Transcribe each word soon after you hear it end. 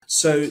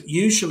So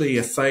usually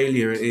a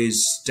failure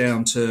is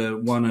down to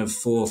one of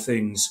four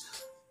things.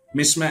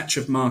 Mismatch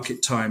of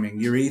market timing.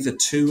 You're either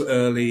too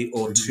early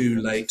or too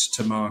late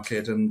to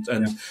market. And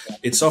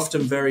it's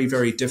often very,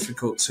 very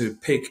difficult to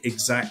pick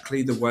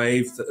exactly the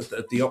wave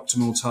at the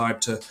optimal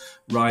time to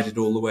ride it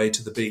all the way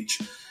to the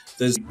beach.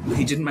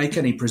 He didn't make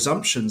any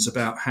presumptions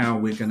about how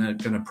we're going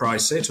to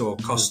price it or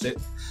cost it.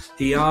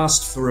 He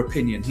asked for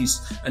opinion.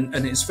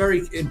 And it's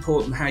very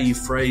important how you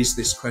phrase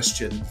this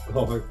question.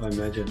 Oh, I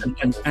imagine.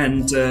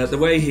 And the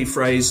way he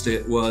phrased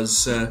it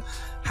was,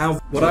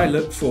 what I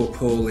look for,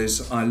 Paul,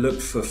 is I look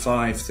for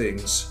five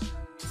things.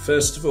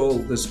 First of all,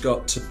 there's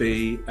got to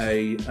be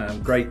a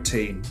great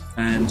team.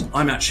 And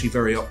I'm actually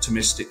very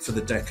optimistic for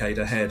the decade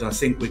ahead. I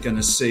think we're going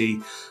to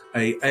see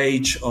an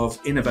age of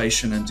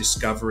innovation and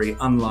discovery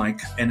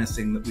unlike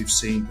anything that we've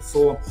seen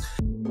before.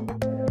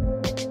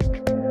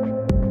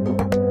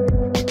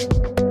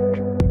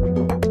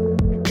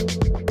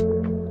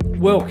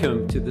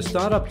 Welcome to the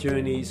Startup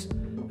Journeys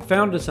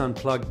Founders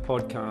Unplugged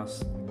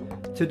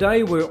podcast.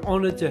 Today we're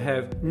honoured to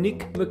have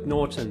Nick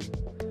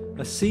McNaughton,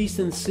 a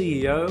seasoned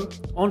CEO,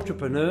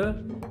 entrepreneur,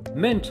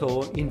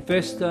 mentor,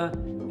 investor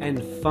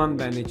and fund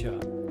manager.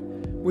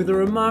 With a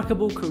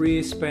remarkable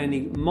career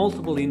spanning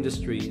multiple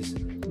industries,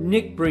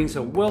 Nick brings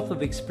a wealth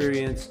of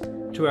experience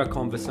to our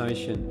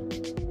conversation.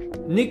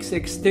 Nick's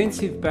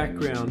extensive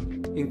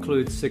background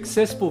includes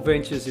successful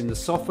ventures in the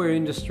software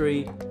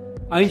industry,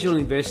 angel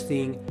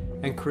investing,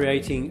 and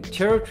creating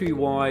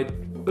territory-wide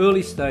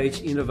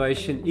early-stage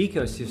innovation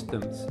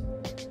ecosystems.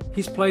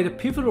 He's played a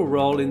pivotal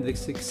role in the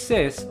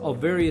success of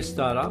various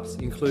startups,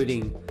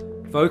 including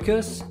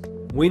Focus,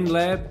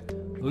 WinLab,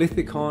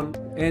 Lithicon,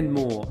 and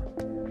more.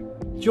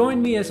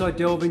 Join me as I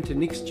delve into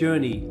Nick's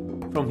journey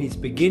from his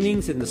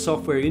beginnings in the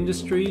software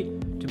industry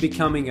to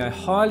becoming a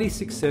highly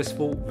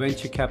successful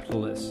venture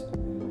capitalist.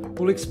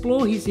 We'll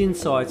explore his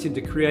insights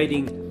into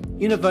creating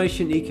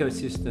innovation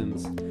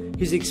ecosystems,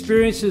 his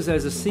experiences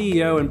as a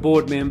CEO and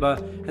board member,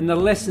 and the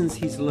lessons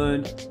he's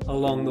learned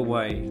along the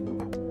way.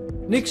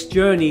 Nick's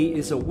journey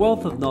is a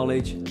wealth of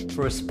knowledge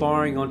for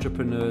aspiring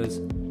entrepreneurs,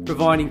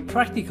 providing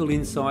practical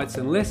insights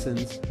and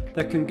lessons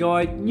that can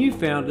guide new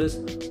founders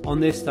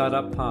on their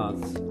startup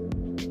paths.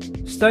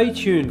 Stay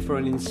tuned for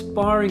an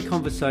inspiring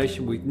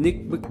conversation with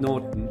Nick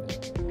McNaughton,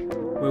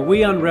 where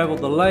we unravel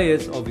the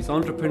layers of his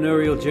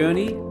entrepreneurial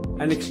journey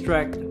and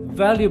extract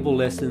valuable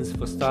lessons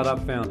for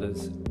startup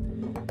founders.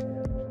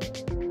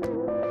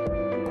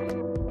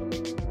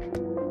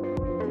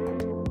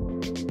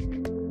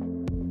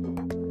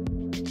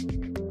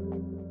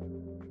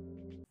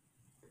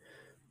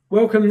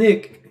 Welcome,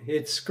 Nick.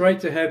 It's great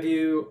to have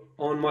you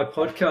on my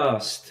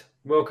podcast.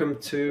 Welcome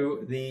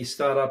to the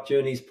Startup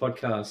Journeys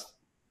podcast.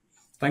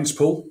 Thanks,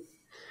 Paul.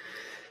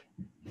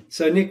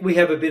 So, Nick, we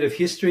have a bit of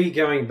history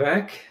going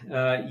back.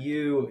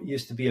 You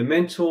used to be a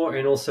mentor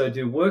and also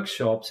do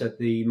workshops at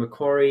the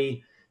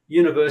Macquarie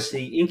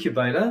University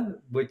Incubator,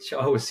 which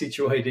I was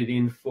situated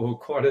in for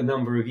quite a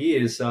number of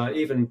years,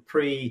 even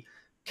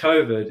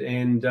pre-COVID.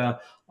 And I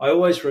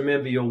always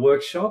remember your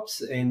workshops.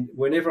 And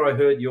whenever I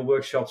heard your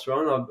workshops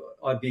run,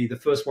 I'd be the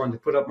first one to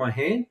put up my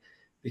hand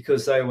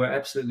because they were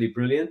absolutely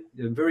brilliant.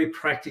 They're very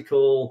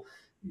practical,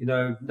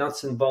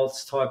 nuts and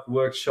bolts type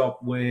workshop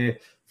where,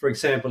 for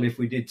example, if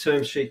we did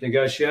term sheet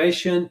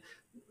negotiation,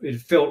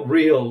 it felt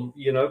real.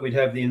 We'd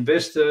have the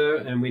investor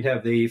and we'd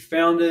have the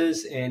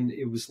founders, and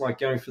it was like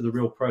going through the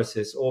real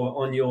process.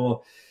 Or on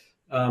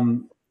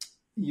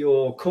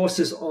your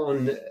courses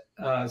on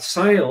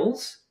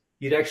sales,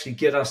 you'd actually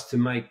get us to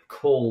make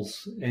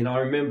calls. And I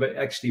remember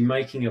actually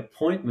making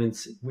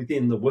appointments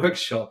within the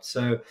workshop.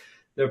 So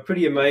they're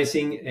pretty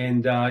amazing.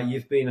 And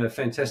you've been a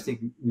fantastic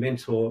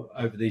mentor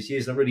over these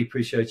years. I really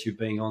appreciate you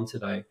being on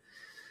today.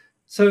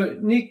 So,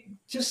 Nick,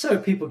 just so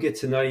people get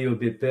to know you a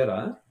bit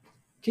better,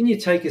 can you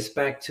take us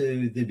back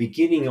to the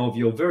beginning of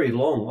your very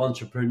long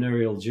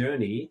entrepreneurial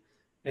journey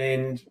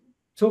and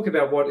talk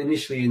about what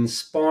initially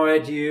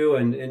inspired you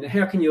and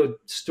how can your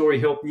story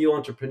help new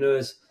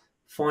entrepreneurs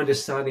find a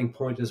starting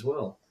point as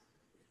well?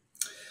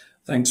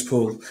 Thanks,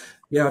 Paul.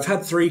 Yeah, I've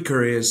had three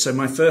careers. So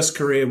my first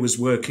career was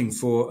working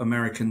for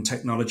American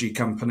technology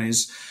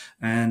companies,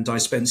 and I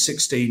spent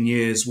 16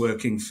 years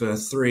working for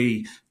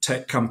three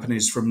tech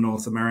companies from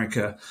North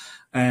America.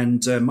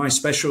 And my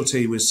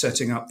specialty was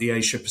setting up the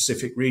Asia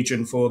Pacific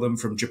region for them,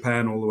 from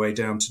Japan all the way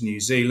down to New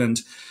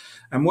Zealand.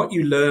 And what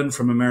you learn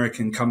from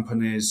American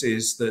companies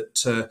is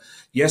that,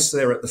 yes,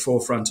 they're at the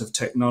forefront of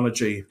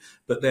technology,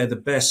 but they're the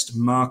best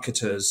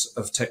marketers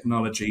of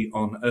technology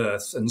on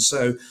earth. And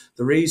so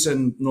the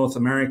reason North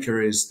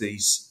America is the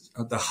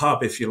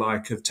hub, if you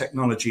like, of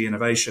technology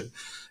innovation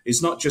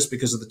is not just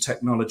because of the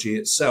technology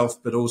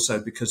itself, but also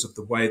because of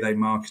the way they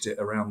market it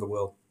around the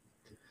world.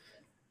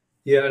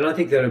 Yeah, and I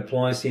think that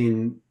applies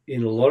in a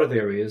lot of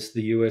areas.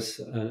 The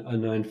US are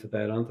known for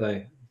that, aren't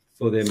they,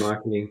 for their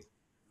marketing?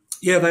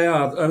 Yeah, they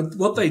are.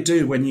 What they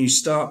do when you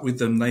start with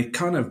them, they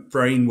kind of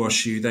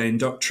brainwash you. They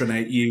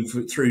indoctrinate you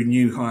through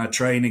new hire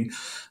training.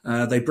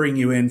 They bring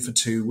you in for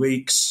 2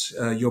 weeks.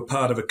 You're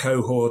part of a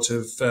cohort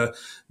of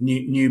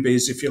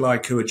newbies, if you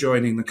like, who are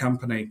joining the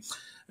company.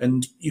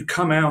 And you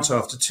come out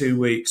after 2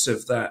 weeks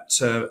of that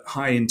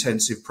high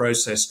intensive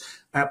process,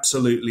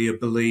 absolutely a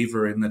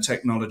believer in the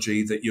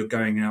technology that you're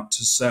going out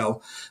to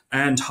sell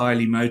and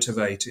highly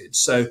motivated.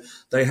 So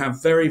they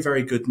have very,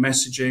 very good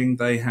messaging.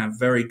 They have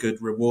very good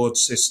reward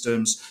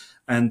systems,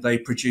 and they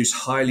produce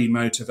highly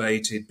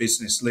motivated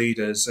business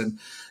leaders. And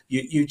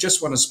you just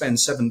want to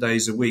spend 7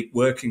 days a week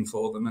working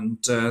for them. And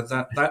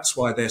that's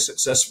why they're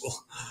successful.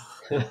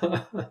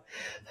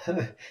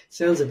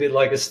 Sounds a bit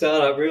like a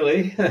startup,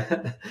 really.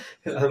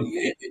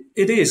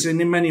 It is,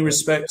 and in many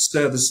respects,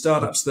 the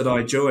startups that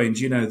I joined,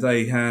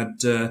 they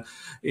had,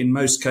 in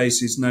most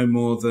cases, no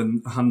more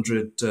than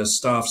 100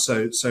 staff,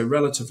 so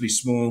relatively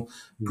small,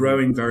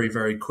 growing very,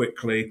 very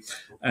quickly.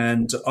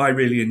 And I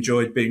really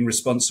enjoyed being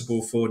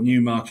responsible for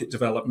new market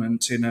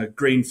development in a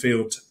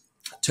greenfield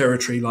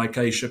territory like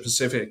Asia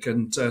Pacific.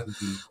 And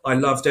I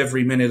loved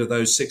every minute of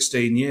those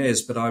 16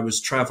 years, but I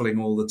was traveling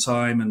all the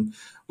time. And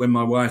when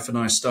my wife and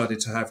I started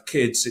to have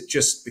kids, it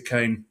just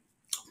became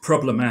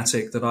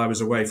problematic that I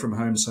was away from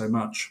home so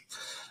much.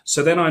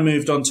 So then I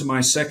moved on to my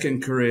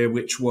second career,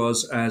 which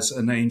was as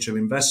an angel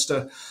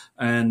investor.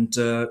 And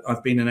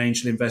I've been an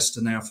angel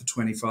investor now for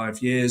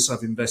 25 years.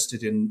 I've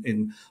invested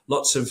in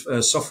lots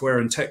of software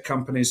and tech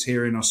companies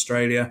here in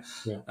Australia.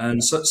 Yeah.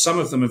 And so, some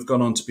of them have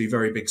gone on to be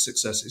very big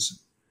successes.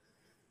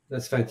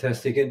 That's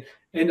fantastic.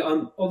 And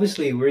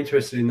obviously we're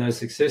interested in those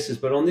successes,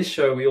 but on this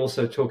show, we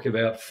also talk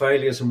about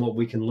failures and what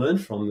we can learn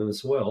from them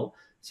as well.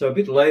 So a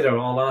bit later,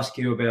 I'll ask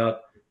you about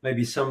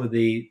maybe some of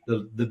the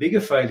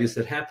bigger failures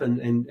that happen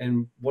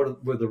and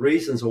what were the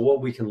reasons or what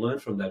we can learn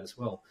from that as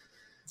well.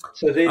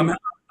 So then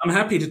I'm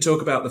happy to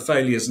talk about the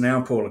failures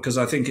now, Paula, because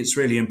I think it's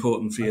really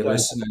important for your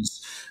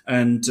listeners.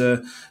 And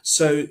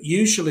so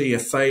usually a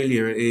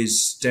failure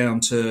is down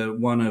to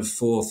one of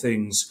four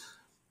things.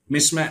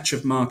 Mismatch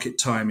of market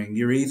timing.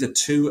 You're either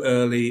too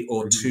early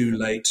or too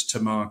late to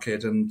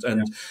market. And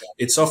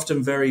it's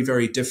often very,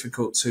 very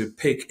difficult to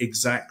pick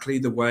exactly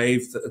the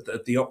wave,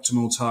 the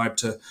optimal time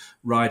to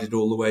ride it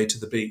all the way to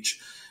the beach.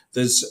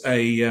 There's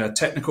a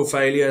technical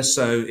failure,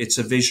 so it's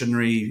a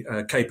visionary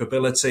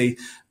capability,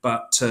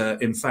 but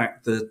in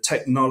fact, the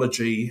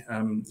technology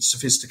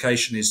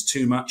sophistication is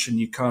too much and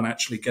you can't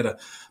actually get a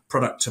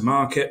product to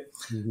market.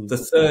 Mm-hmm. The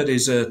third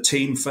is a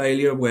team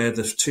failure where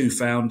the two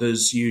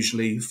founders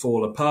usually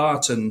fall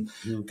apart and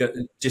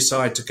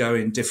decide to go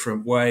in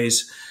different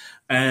ways.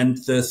 And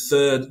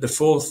the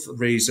fourth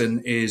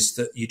reason is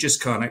that you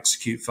just can't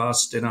execute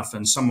fast enough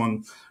and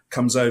someone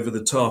comes over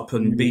the top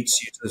and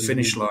beats you to the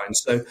finish line.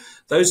 So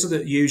those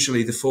are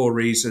usually the four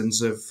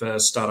reasons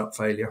of startup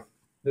failure.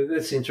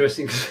 That's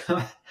interesting.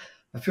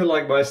 I feel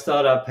like my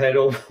startup had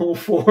all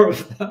four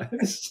of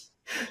those.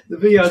 The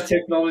VR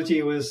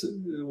technology was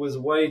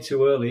way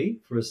too early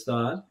for a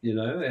start,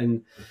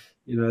 and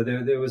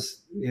there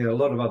was a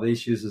lot of other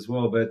issues as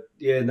well. But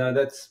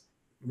that's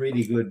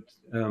really good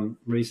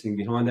reasoning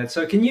behind that.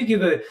 So can you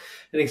give an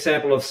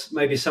example of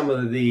maybe some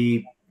of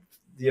the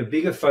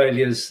bigger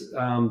failures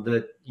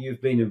that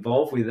you've been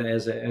involved with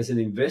as an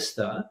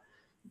investor,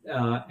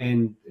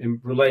 and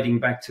relating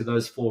back to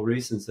those four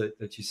reasons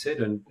that you said,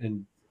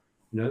 and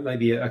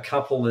maybe a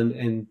couple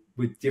and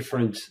with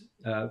different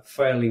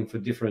failing for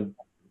different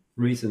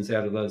reasons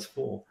out of those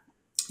four?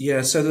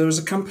 Yeah, so there was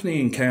a company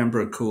in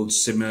Canberra called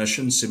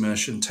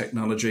Simmersion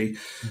Technology.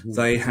 Mm-hmm.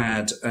 They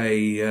had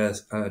a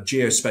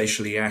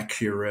geospatially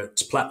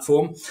accurate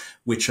platform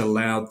which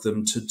allowed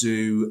them to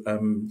do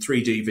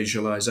 3D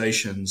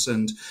visualizations,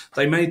 and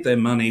they made their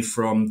money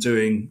from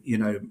doing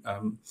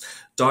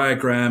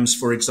diagrams.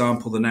 For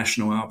example, the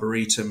National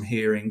Arboretum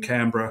here in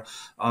Canberra,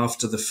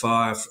 after the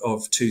fire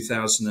of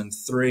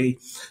 2003,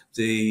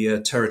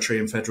 the territory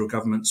and federal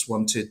governments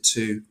wanted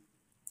to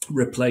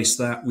replace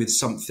that with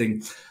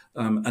something,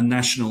 a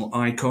national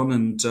icon,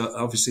 and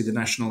obviously the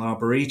National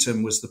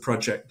Arboretum was the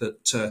project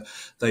that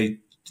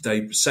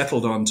they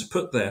settled on to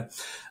put there.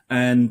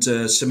 And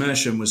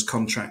Simmersion was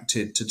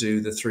contracted to do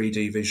the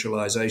 3D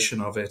visualization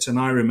of it. And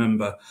I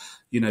remember,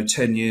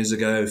 10 years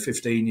ago,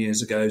 15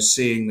 years ago,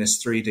 seeing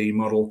this 3D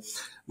model,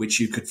 which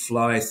you could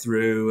fly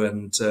through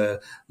and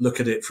look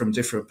at it from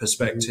different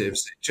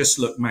perspectives. It just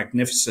looked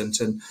magnificent.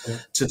 And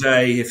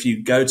today, if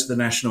you go to the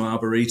National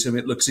Arboretum,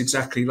 it looks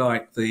exactly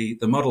like the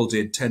model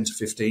did 10 to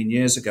 15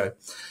 years ago.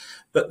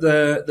 But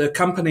the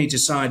company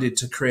decided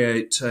to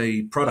create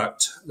a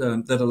product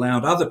that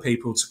allowed other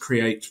people to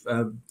create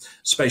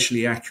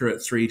spatially accurate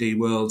 3D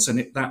worlds.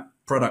 And that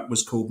product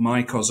was called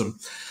Microcosm.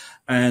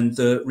 And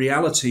the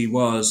reality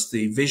was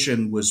the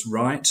vision was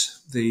right,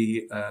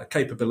 the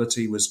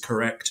capability was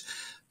correct,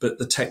 but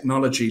the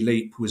technology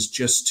leap was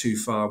just too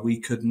far. We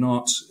could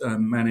not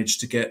manage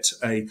to get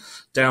a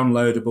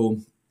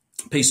downloadable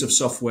piece of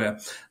software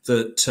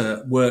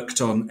that worked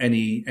on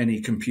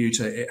any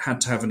computer. It had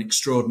to have an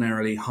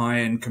extraordinarily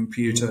high-end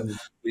computer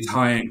with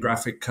high-end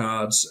graphic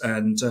cards,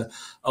 and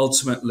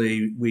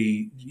ultimately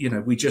we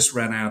just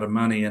ran out of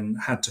money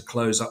and had to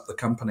close up the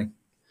company.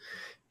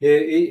 Yeah,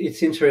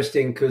 it's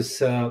interesting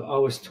because I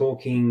was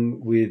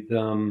talking with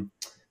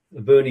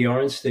Bernie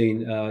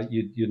Orenstein.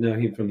 You know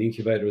him from the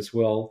incubator as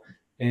well,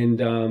 And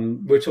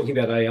we're talking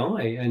about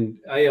AI, and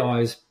AI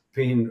has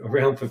been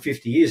around for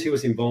 50 years. He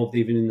was involved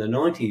even in the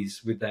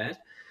 90s with that.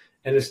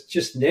 And it's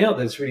just now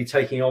that it's really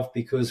taking off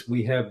because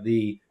we have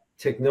the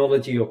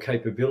technology or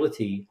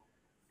capability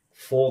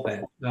for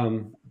that.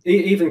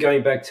 Even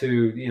going back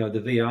to the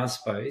VR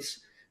space,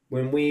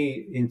 when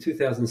we in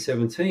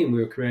 2017 we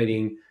were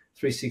creating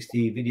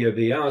 360 video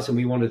VRs, and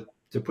we wanted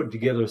to put it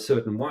together a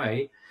certain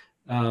way.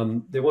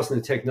 There wasn't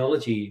a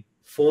technology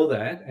for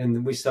that,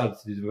 and we started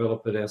to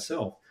develop it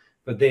ourselves.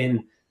 But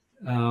then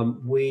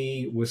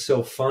we were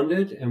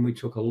self-funded, and we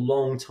took a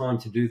long time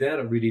to do that.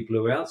 It really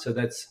blew out.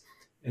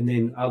 And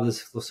then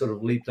others sort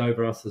of leaped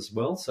over us as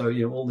well. So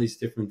all these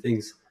different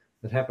things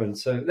that happened.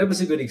 So that was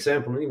a good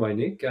example, anyway,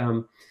 Nick.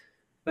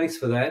 Thanks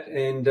for that.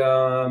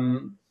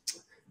 And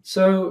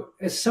so,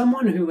 as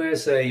someone who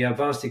has a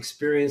vast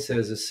experience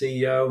as a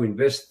CEO,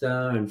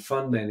 investor, and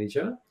fund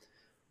manager,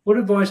 what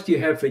advice do you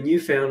have for new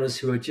founders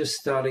who are just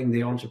starting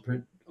the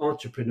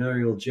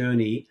entrepreneurial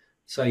journey,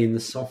 say in the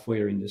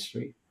software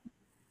industry?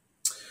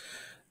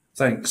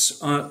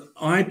 Thanks.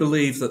 I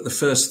believe that the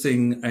first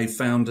thing a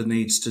founder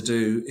needs to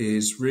do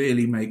is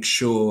really make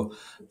sure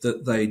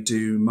that they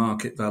do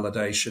market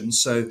validation.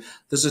 So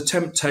there's a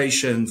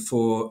temptation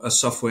for a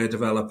software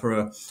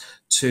developer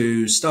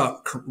to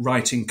start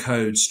writing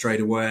code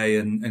straight away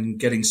and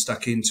getting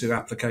stuck into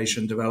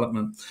application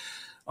development.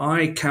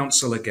 I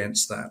counsel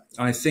against that.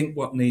 I think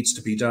what needs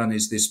to be done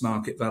is this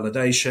market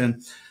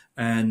validation.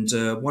 And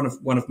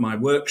one of my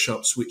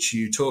workshops, which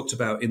you talked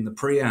about in the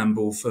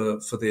preamble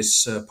for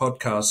this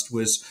podcast,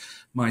 was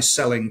my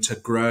selling to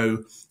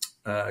grow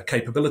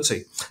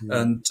capability.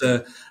 And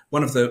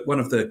one of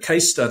the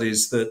case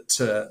studies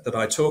that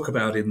I talk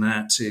about in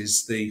that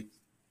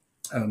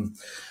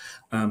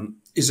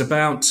is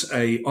about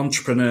a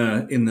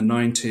entrepreneur in the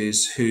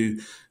 90s who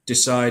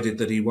decided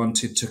that he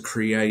wanted to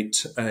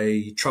create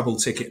a trouble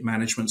ticket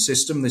management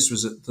system. This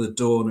was at the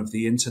dawn of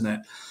the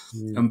internet.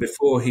 And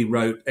before he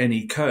wrote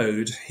any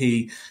code,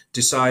 he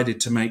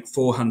decided to make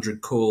 400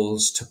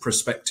 calls to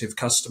prospective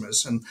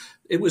customers. And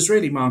it was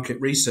really market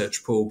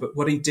research, Paul. But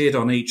what he did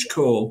on each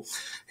call,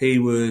 he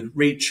would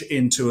reach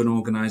into an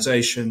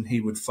organization.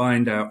 He would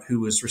find out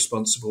who was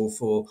responsible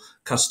for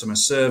customer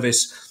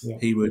service. Yeah.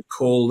 He would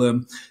call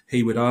them.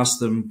 He would ask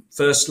them,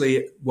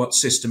 firstly, what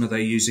system are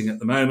they using at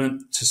the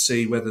moment, to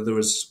see whether there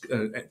was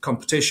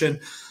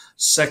competition.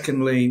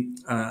 Secondly,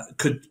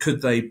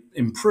 could they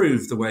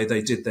improve the way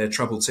they did their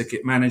trouble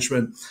ticket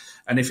management?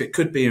 And if it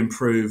could be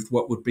improved,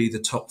 what would be the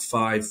top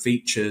 5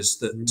 features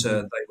that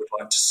they would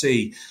like to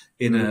see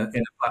in a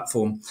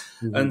platform?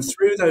 And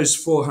through those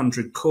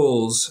 400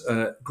 calls,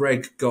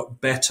 Greg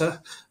got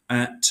better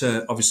at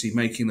obviously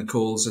making the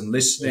calls and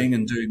listening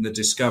and doing the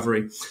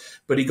discovery.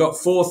 But he got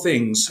 4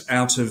 things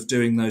out of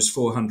doing those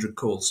 400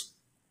 calls.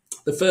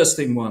 The first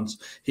thing was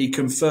he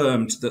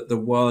confirmed that there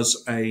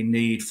was a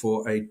need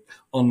for a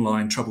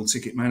online trouble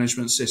ticket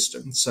management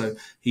system. So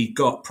he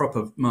got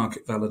proper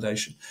market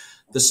validation.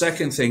 The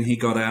second thing he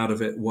got out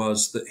of it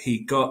was that he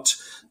got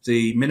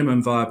the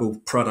minimum viable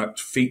product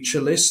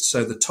feature list.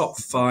 So the top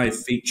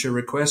 5 feature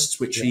requests,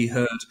 which he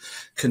heard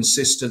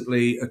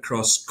consistently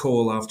across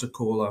call after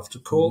call after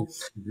call.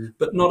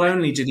 But not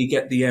only did he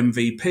get the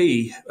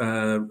MVP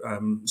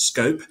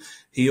scope,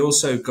 he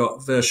also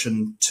got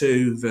version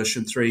 2,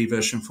 version 3,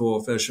 version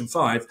 4, version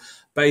 5,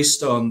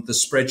 based on the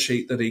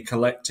spreadsheet that he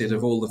collected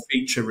of all the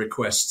feature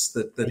requests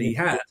that he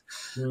had.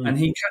 And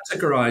he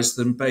categorized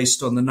them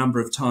based on the number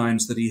of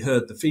times that he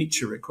heard the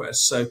feature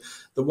requests. So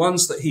the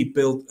ones that he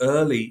built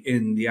early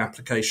in the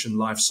application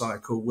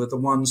lifecycle were the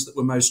ones that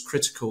were most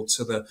critical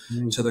to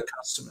the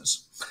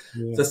customers.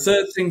 The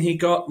third thing he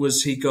got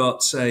was he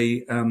got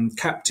a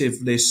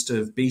captive list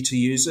of beta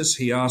users.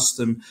 He asked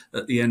them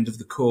at the end of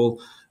the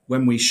call,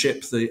 when we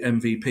ship the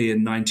MVP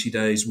in 90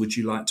 days, would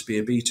you like to be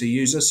a beta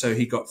user? So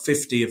he got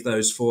 50 of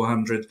those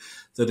 400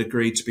 that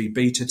agreed to be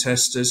beta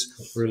testers.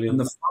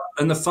 Brilliant.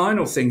 And the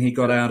final thing he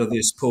got out of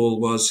this,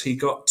 Paul, was he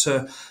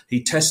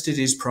tested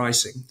his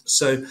pricing.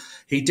 So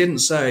he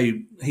didn't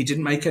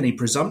make any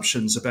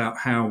presumptions about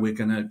how we're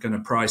going to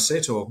price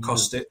it or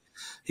cost it.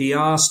 He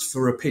asked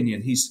for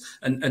opinion.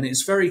 And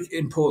it's very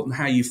important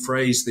how you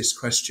phrase this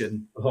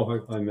question.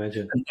 Oh, I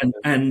imagine.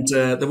 And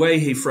the way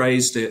he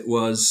phrased it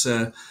was,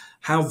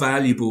 how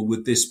valuable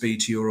would this be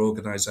to your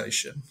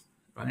organization?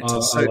 Right.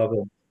 I love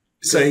it.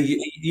 So you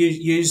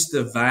use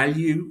the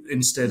value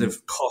instead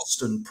of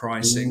cost and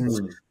pricing.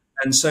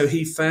 And so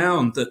he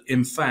found that,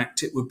 in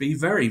fact, it would be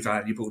very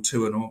valuable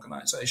to an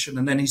organization.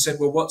 And then he said,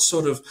 well, what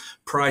sort of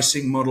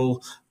pricing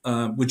model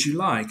would you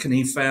like? And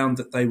he found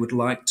that they would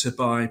like to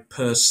buy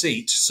per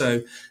seat.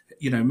 So,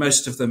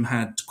 most of them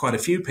had quite a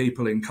few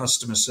people in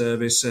customer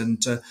service,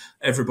 and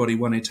everybody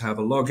wanted to have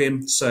a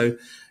login. So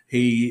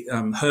he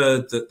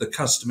heard that the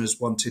customers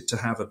wanted to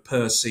have a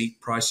per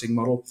seat pricing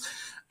model.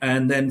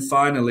 And then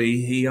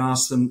finally, he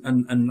asked them,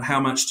 and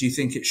how much do you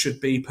think it should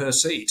be per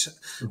seat?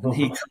 And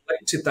he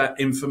collected that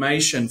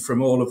information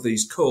from all of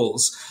these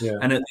calls. Yeah.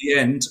 And at the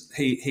end,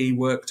 he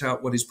worked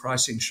out what his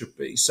pricing should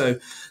be. So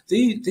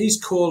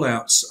these call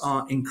outs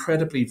are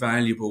incredibly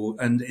valuable,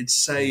 and it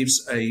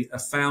saves a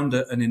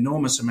founder an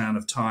enormous amount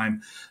of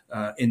time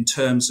in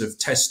terms of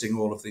testing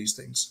all of these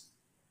things.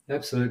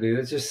 Absolutely.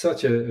 It's just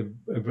such a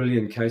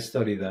brilliant case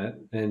study, that,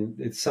 and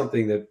it's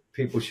something that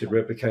people should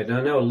replicate. And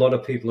I know a lot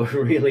of people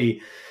are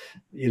really,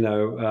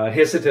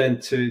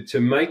 hesitant to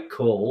make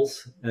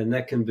calls, and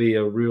that can be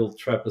a real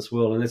trap as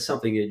well. And it's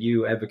something that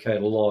you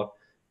advocate a lot,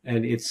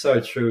 and it's so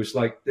true. It's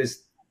like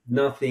there's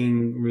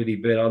nothing really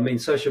better. I mean,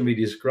 social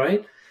media is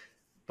great,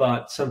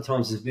 but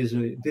sometimes it's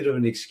a bit of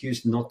an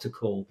excuse not to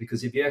call,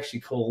 because if you actually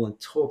call and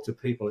talk to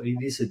people, it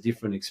is a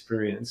different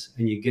experience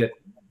and you get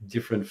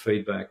different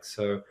feedback.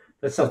 So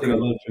that's something I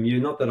learned from you.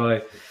 Not that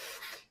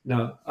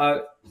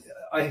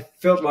I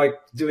felt like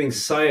doing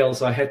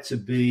sales, I had to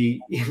be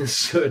in a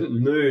certain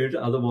mood.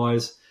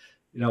 Otherwise,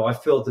 I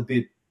felt a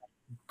bit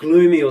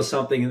gloomy or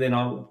something, and then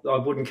I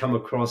wouldn't come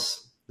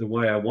across the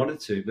way I wanted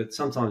to. But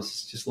sometimes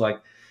it's just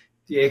like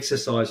the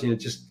exercise,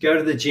 just go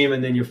to the gym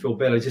and then you'll feel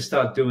better. Just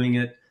start doing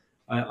it.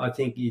 I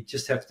think you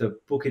just have to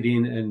book it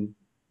in and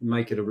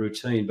make it a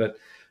routine. But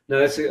no,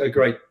 that's a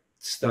great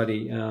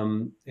study.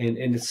 And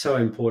it's so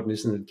important,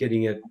 isn't it,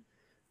 getting it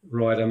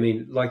right? I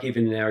mean, like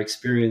even in our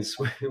experience,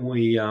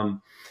 we,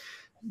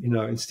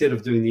 instead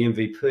of doing the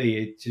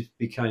MVP, it just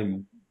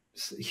became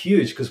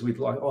huge, because we'd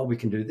like, we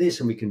can do this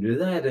and we can do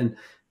that. And,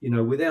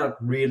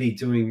 without really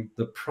doing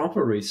the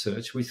proper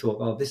research, we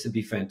thought, this would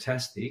be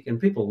fantastic. And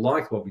people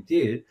liked what we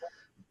did,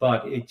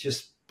 but it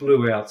just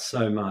blew out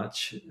so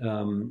much.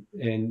 And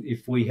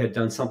if we had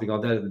done something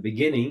like that at the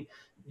beginning,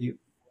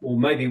 or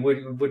maybe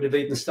we wouldn't have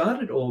even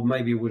started, or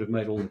maybe it would have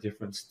made all the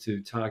difference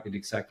to target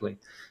exactly.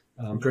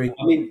 Great.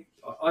 I mean,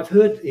 I've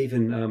heard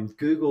even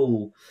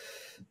Google,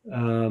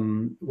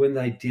 when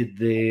they did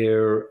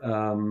their,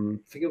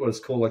 forget what it's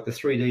called, like the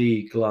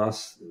 3D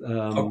glass.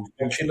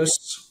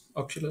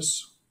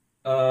 Oculus.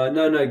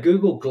 No,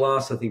 Google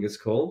Glass, I think it's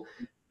called.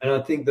 And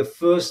I think the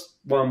first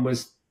one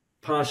was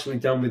partially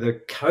done with a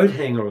coat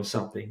hanger or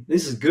something.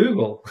 This is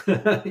Google.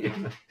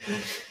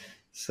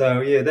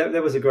 So yeah,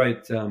 that was a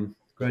great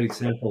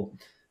example.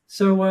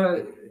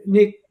 So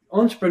Nick,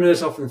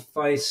 entrepreneurs often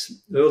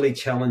face early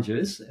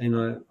challenges,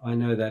 and I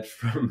know that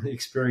from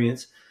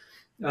experience.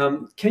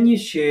 Can you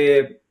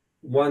share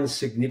one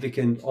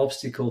significant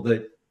obstacle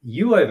that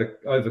you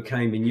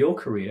overcame in your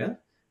career,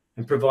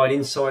 and provide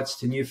insights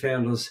to new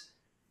founders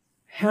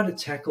how to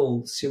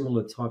tackle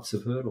similar types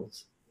of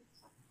hurdles?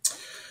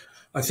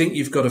 I think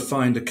you've got to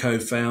find a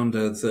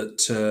co-founder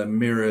that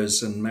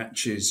mirrors and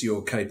matches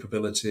your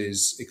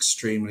capabilities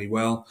extremely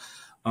well.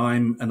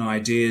 I'm an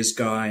ideas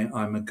guy.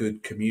 I'm a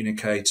good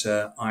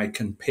communicator. I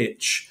can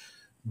pitch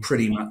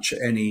pretty much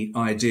any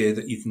idea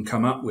that you can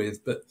come up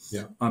with, but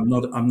yeah. I'm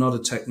not a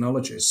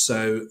technologist.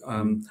 So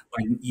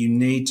you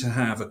need to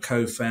have a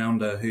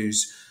co-founder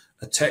who's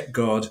a tech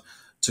god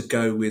to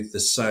go with the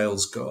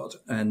sales god.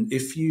 And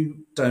if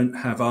you don't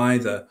have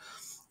either,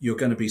 you're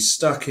going to be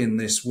stuck in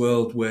this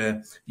world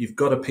where you've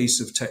got a piece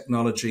of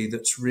technology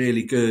that's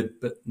really good,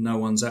 but no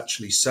one's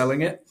actually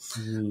selling it.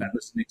 And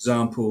as an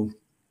example,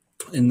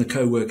 in the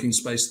co-working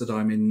space that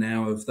I'm in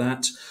now of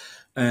that.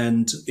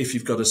 And if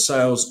you've got a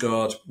sales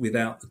god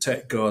without the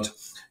tech god,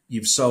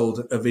 you've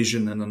sold a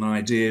vision and an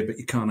idea, but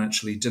you can't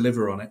actually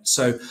deliver on it.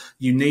 So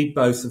you need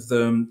both of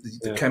them.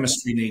 The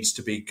chemistry needs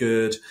to be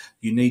good.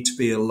 You need to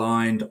be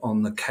aligned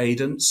on the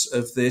cadence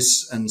of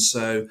this. And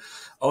so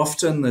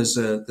often there's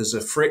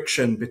a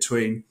friction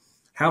between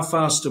how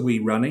fast are we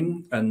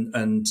running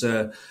and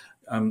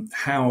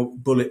how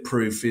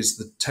bulletproof is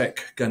the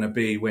tech going to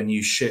be when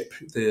you ship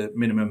the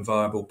minimum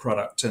viable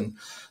product, and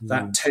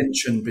that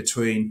tension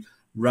between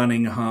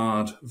running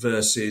hard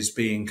versus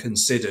being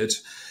considered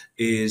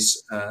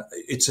is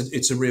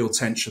it's a real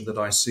tension that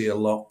I see a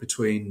lot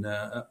between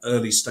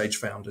early stage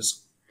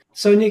founders.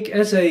 So Nick,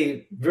 as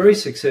a very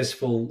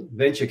successful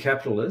venture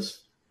capitalist,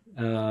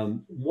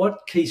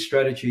 what key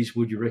strategies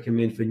would you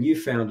recommend for new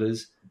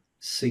founders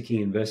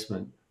seeking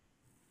investment?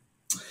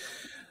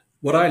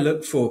 What I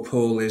look for,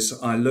 Paul, is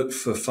I look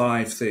for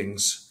 5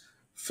 things.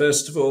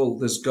 First of all,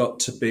 there's got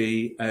to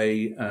be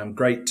a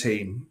great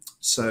team.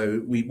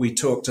 So we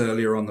talked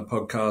earlier on the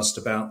podcast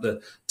about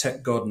the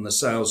tech god and the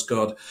sales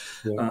god.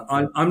 Yeah.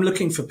 I'm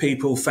looking for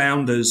people,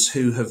 founders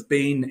who have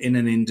been in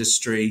an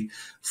industry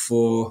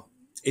for,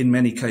 in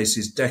many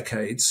cases,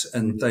 decades,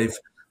 and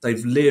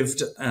they've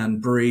lived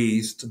and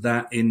breathed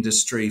that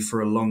industry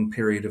for a long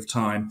period of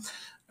time.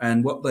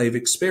 And what they've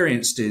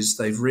experienced is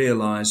they've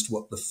realized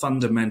what the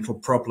fundamental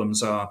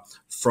problems are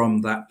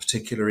from that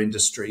particular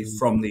industry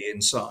from the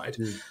inside.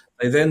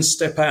 They then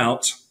step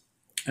out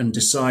and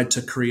decide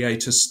to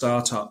create a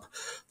startup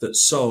that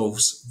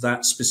solves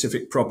that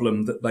specific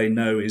problem that they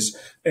know is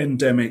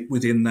endemic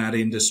within that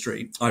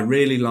industry. I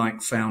really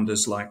like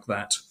founders like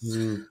that.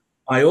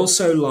 I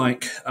also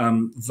like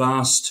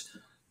vast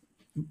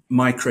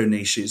micro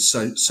niches.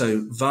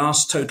 So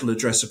vast total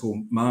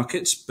addressable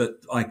markets,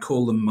 but I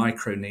call them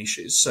micro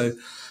niches. So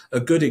a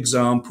good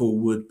example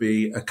would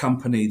be a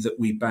company that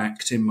we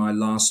backed in my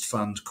last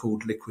fund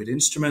called Liquid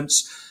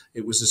Instruments.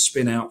 It was a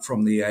spin out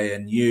from the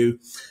ANU.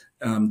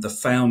 The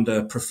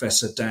founder,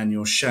 Professor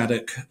Daniel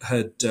Shattuck,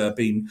 had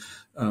been,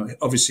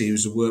 obviously he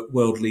was a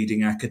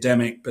world-leading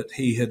academic, but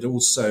he had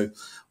also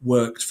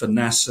worked for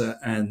NASA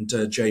and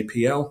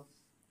JPL.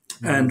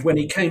 And when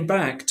he came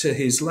back to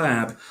his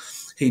lab,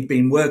 he'd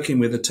been working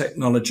with a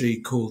technology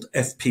called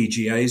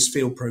FPGAs,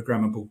 Field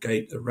Programmable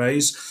Gate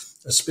Arrays,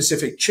 a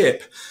specific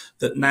chip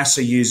that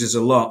NASA uses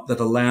a lot that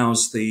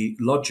allows the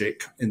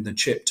logic in the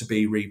chip to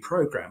be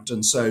reprogrammed.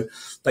 And so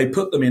they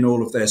put them in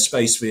all of their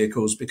space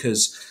vehicles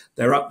because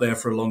they're up there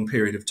for a long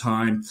period of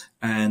time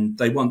and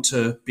they want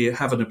to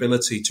have an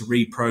ability to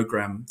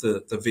reprogram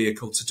the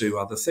vehicle to do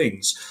other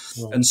things.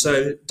 Right. And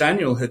so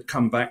Daniel had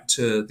come back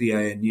to the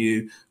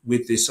ANU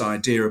with this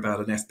idea about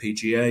an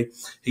FPGA.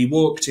 He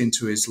walked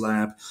into his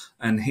lab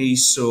and he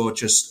saw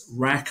just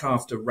rack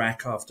after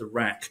rack after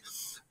rack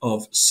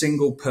of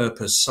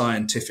single-purpose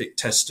scientific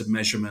test and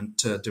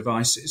measurement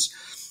devices.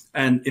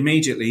 And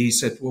immediately he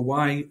said, well,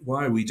 why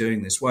are we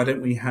doing this? Why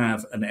don't we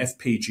have an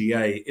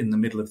FPGA in the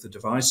middle of the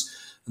device?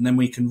 And then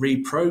we can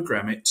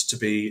reprogram it to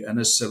be an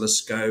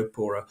oscilloscope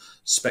or a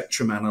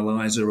spectrum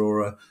analyzer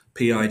or a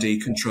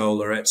PID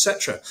controller,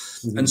 etc.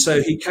 Mm-hmm. And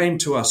so he came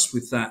to us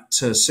with that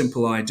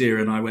simple idea,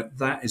 and I went,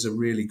 that is a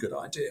really good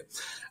idea.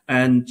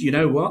 And you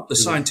know what? The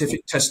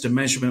scientific test and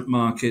measurement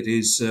market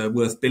is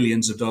worth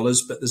billions of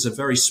dollars, but there's a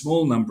very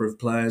small number of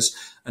players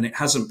and it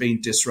hasn't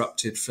been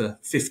disrupted for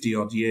 50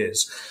 odd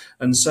years.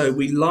 And so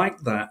we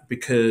liked that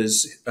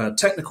because a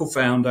technical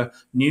founder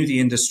knew the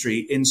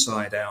industry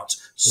inside out,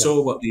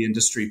 saw what the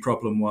industry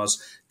problem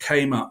was,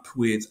 came up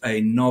with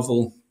a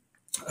novel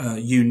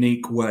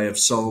unique way of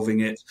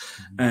solving it.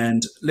 Mm-hmm.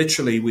 And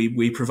literally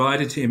we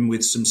provided him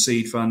with some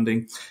seed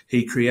funding.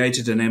 He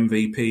created an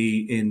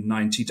MVP in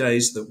 90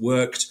 days that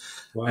worked.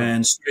 Wow.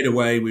 And straight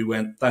away we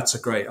went, that's a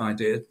great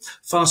idea.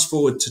 Fast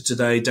forward to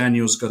today,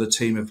 Daniel's got a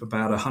team of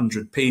about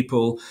 100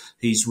 people.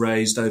 He's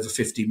raised over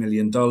 $50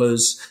 million.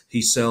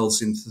 He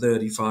sells in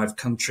 35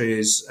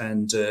 countries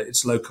and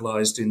it's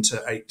localized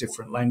into 8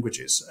 different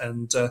languages.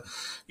 And,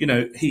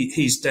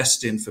 he's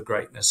destined for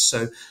greatness.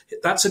 So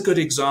that's a good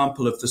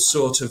example of the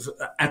sort of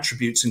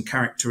attributes and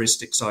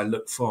characteristics I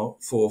look for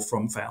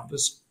from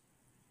founders.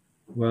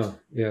 Wow.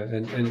 Yeah.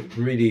 And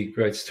really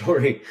great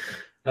story.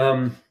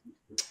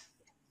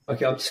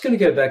 Okay, I'm just going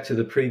to go back to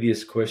the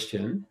previous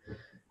question.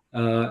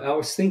 I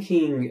was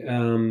thinking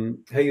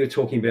how you were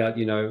talking about,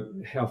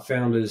 how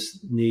founders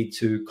need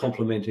to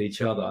complement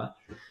each other.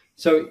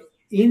 So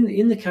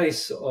in the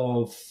case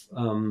of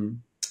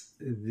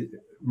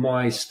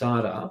my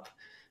startup,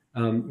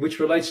 which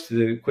relates to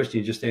the question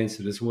you just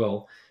answered as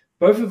well,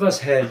 both of us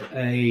had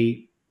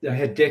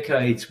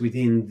decades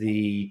within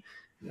the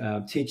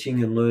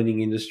teaching and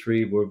learning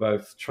industry. We're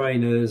both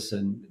trainers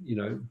and,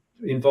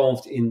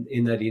 involved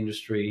in that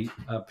industry,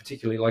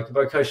 particularly like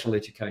vocational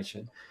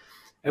education.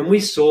 And we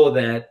saw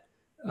that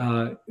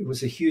it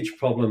was a huge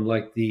problem.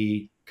 Like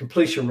the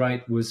completion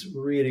rate was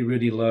really,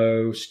 really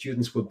low.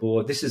 Students were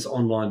bored. This is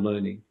online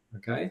learning,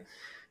 okay?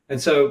 And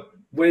so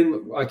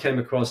when I came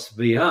across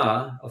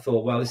VR, I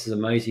thought, wow, this is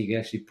amazing. You can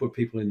actually put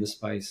people in the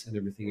space and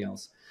everything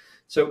else.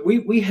 So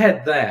we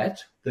had that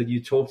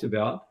you talked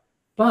about,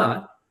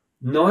 but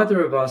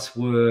neither of us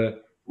were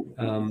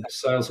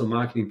sales or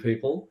marketing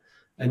people.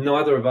 And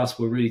neither of us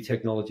were really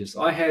technologists.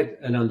 I had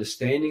an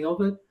understanding of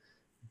it,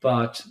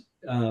 but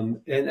and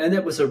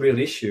that was a real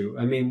issue.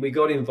 I mean, we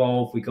got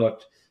involved. We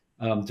got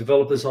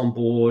developers on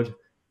board.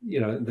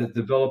 That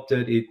developed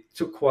it. It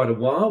took quite a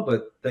while,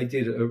 but they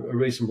did a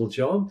reasonable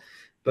job.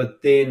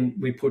 But then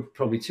we put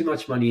probably too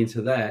much money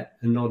into that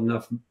and not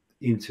enough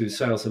into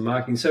sales and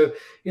marketing. So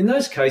in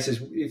those cases,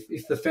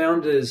 if the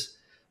founders,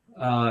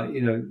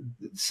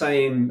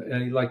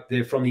 same like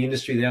they're from the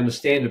industry, they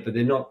understand it, but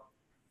they're not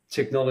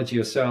technology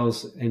or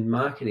sales and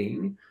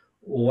marketing,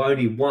 or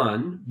only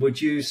one,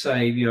 would you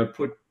say,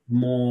 put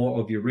more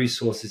of your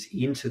resources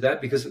into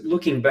that? Because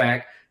looking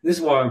back, this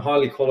is why I'm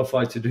highly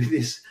qualified to do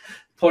this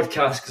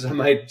podcast, because I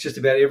made just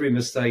about every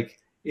mistake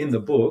in the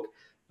book.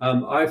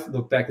 I've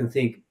looked back and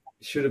think,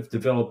 should have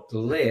developed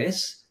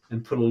less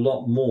and put a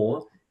lot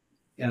more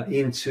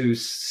into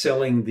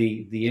selling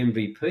the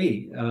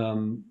MVP.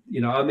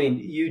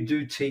 You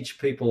do teach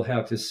people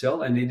how to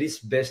sell, and it is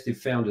best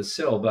if founders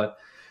sell, but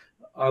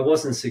I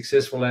wasn't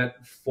successful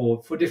at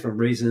for different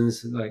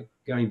reasons, like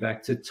going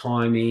back to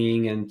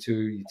timing and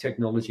to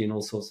technology and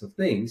all sorts of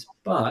things.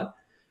 But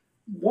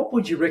what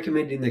would you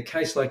recommend in the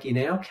case, like in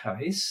our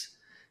case,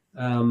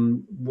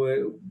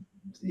 where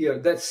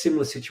that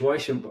similar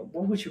situation?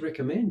 What would you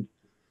recommend?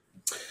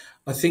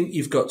 I think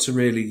you've got to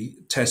really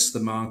test the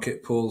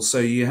market, Paul. So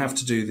you have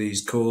to do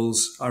these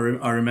calls. I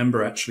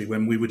remember actually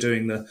when we were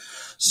doing the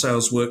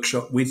sales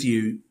workshop with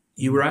you,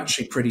 you were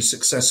actually pretty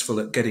successful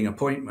at getting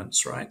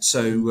appointments, right?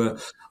 So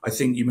I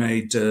think you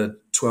made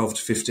 12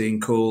 to 15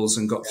 calls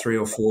and got 3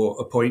 or 4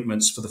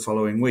 appointments for the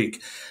following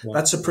week. Yeah.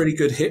 That's a pretty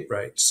good hit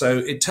rate. So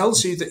it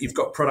tells you that you've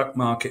got product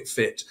market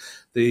fit.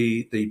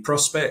 The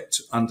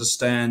prospect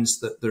understands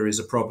that there is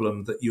a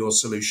problem that your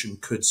solution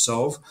could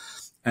solve,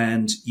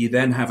 and you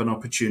then have an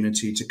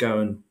opportunity to go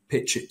and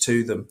pitch it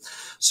to them.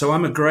 So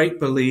I'm a great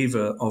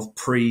believer of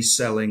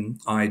pre-selling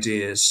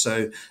ideas.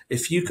 So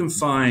if you can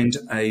find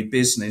a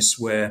business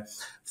where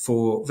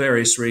for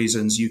various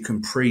reasons you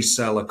can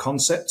pre-sell a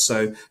concept,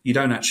 so you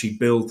don't actually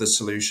build the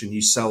solution,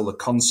 you sell the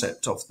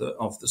concept of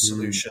the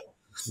solution.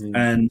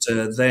 And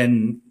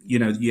then,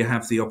 you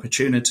have the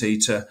opportunity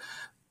to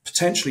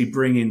potentially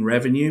bring in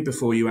revenue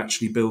before you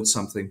actually build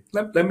something.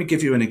 Let me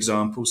give you an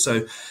example.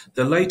 So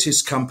the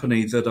latest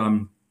company that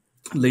I'm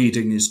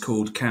leading is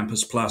called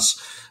Campus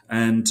Plus,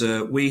 and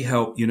we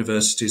help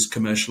universities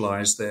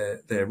commercialize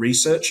their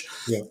research.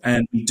 Yeah.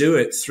 And we do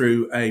it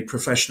through a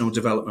professional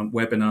development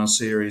webinar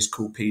series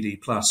called PD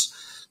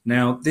Plus.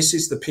 Now, this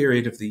is the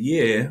period of the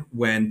year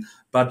when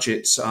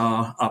budgets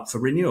are up for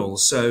renewal.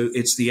 So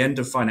it's the end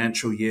of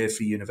financial year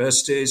for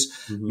universities.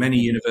 Mm-hmm. Many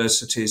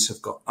universities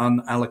have got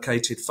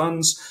unallocated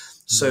funds.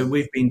 So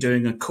we've been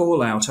doing a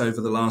call out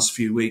over the last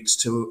few weeks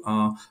to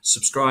our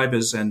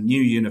subscribers and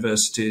new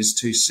universities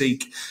to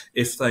seek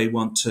if they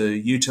want to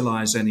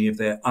utilize any of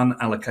their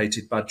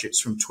unallocated budgets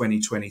from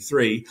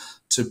 2023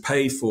 to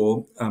pay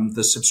for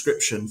the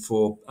subscription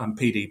for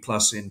PD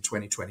Plus in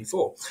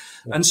 2024.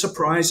 Yeah. And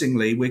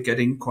surprisingly, we're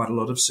getting quite a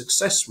lot of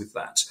success with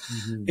that.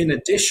 Mm-hmm. In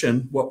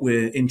addition, what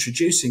we're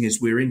introducing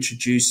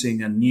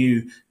a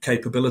new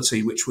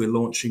capability which we're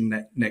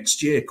launching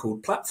next year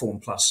called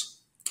Platform Plus.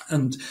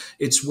 And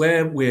it's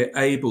where we're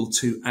able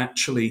to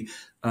actually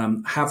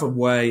have a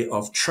way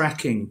of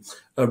tracking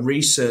a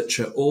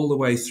researcher all the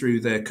way through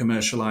their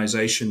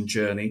commercialization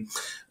journey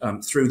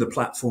through the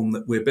platform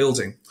that we're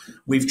building.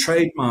 We've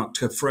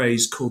trademarked a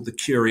phrase called the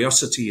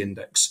Curiosity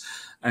Index.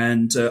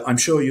 And I'm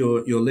sure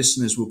your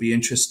listeners will be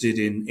interested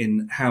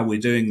in how we're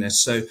doing this.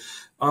 So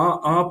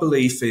our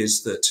belief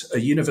is that a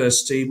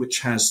university which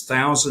has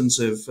thousands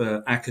of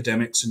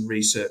academics and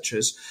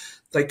researchers,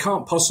 they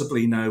can't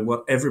possibly know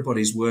what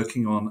everybody's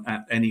working on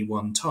at any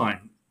one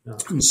time. No.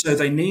 And so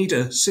they need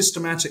a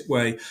systematic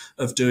way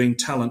of doing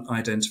talent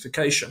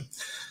identification.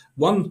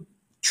 One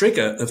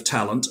trigger of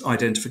talent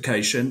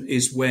identification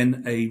is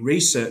when a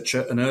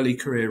researcher, an early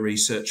career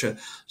researcher,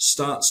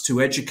 starts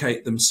to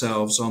educate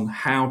themselves on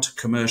how to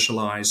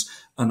commercialize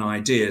an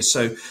idea.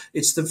 So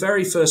it's the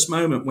very first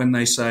moment when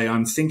they say,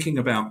 I'm thinking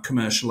about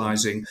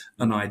commercializing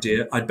an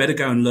idea. I'd better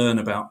go and learn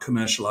about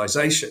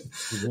commercialization.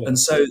 Mm-hmm. And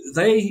so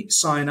they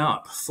sign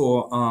up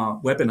for our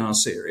webinar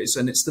series.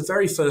 And it's the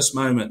very first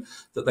moment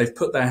that they've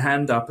put their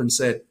hand up and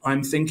said,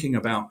 I'm thinking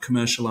about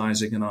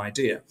commercializing an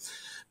idea.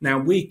 Now,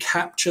 we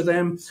capture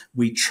them,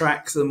 we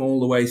track them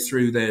all the way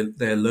through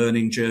their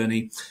learning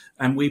journey,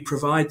 and we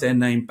provide their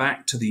name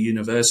back to the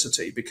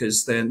university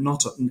because they're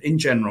not, in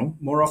general,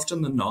 more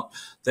often than not,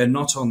 they're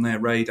not on their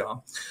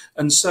radar.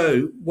 And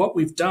so what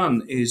we've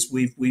done is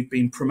we've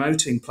been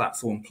promoting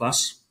Platform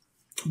Plus.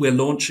 We're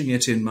launching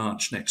it in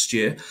March next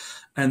year.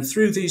 And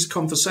through these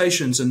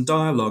conversations and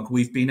dialogue,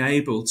 we've been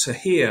able to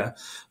hear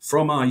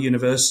from our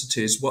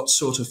universities what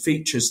sort of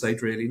features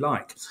they'd really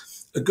like.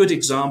 A good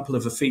example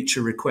of a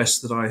feature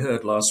request that I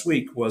heard last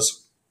week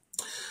was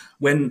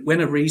when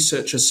a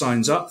researcher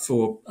signs up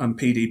for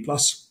PD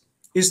Plus,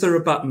 is there a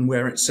button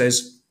where it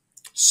says,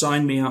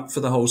 sign me up for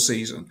the whole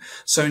season?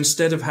 So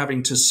instead of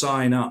having to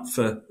sign up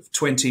for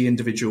 20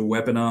 individual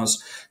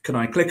webinars, can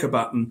I click a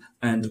button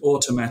and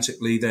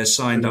automatically they're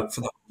signed up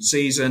for the whole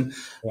season?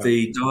 Yeah.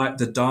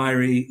 The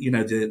diary,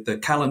 the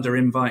calendar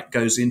invite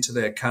goes into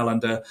their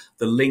calendar.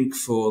 The link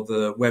for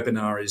the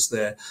webinar is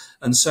there.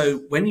 And so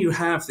when you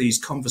have these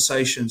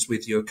conversations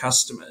with your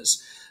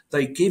customers,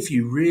 they give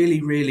you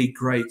really, really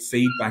great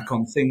feedback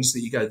on things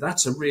that you go,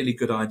 that's a really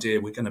good idea.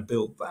 We're going to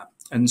build that.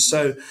 And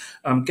so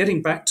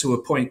getting back to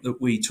a point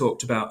that we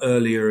talked about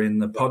earlier in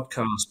the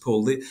podcast,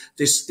 Paul,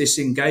 this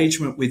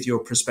engagement with your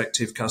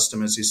prospective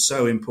customers is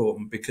so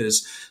important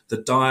because the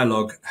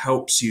dialogue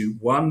helps you,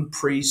 one,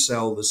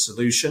 pre-sell the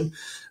solution.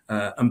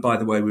 And by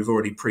the way, we've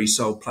already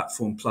pre-sold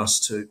Platform Plus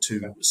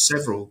to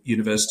several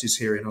universities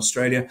here in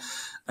Australia.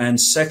 And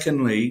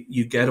secondly,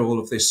 you get all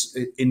of this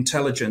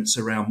intelligence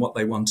around what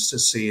they want to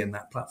see in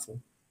that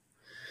platform.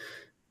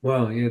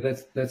 Wow, yeah,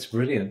 that's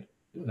brilliant,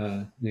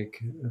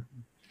 Nick.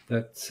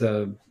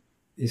 That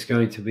is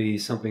going to be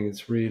something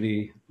that's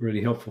really,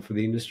 really helpful for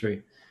the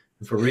industry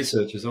and for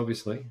researchers,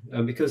 obviously,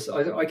 because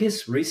I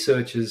guess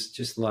researchers,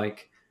 just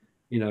like,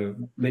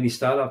 many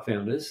startup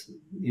founders,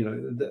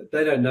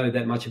 they don't know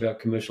that much about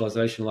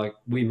commercialization. Like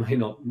we may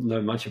not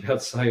know much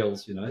about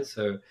sales,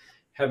 so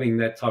having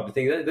that type of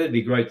thing, that'd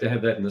be great to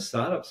have that in the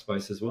startup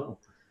space as well.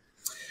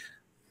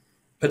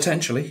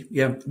 Potentially,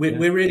 yeah.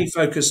 We're really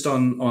focused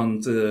on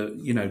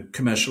the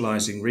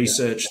commercializing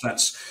research.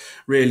 That's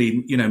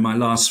really my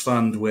last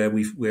fund where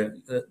we're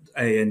at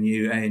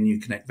ANU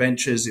Connect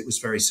Ventures. It was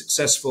very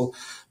successful,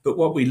 but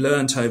what we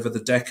learned over the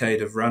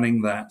decade of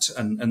running that,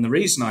 and the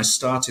reason I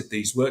started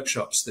these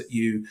workshops that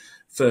you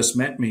first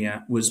met me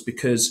at, was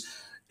because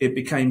it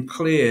became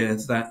clear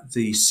that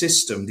the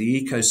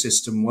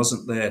ecosystem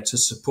wasn't there to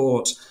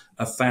support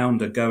a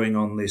founder going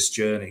on this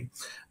journey.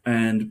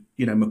 And,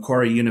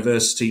 Macquarie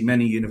University,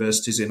 many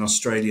universities in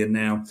Australia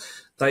now,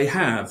 they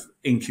have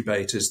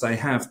incubators, they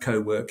have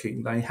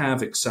co-working, they have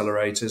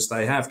accelerators,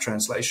 they have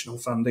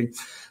translational funding,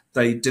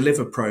 they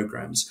deliver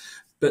programs.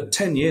 But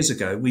 10 years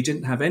ago, we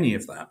didn't have any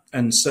of that.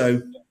 And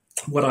so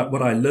what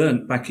I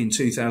learned back in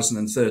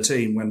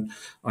 2013 when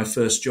I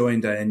first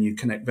joined ANU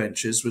Connect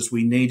Ventures was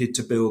we needed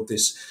to build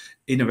this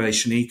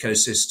innovation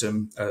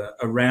ecosystem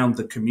around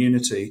the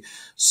community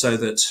so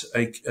that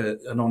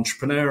an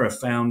entrepreneur, a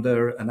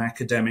founder, an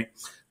academic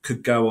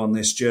could go on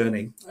this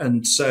journey.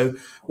 And so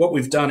what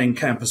we've done in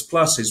Campus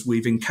Plus is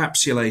we've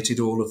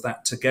encapsulated all of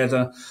that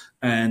together,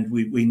 and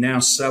we now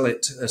sell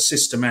it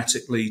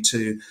systematically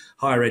to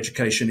higher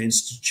education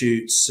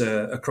institutes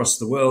across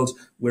the world.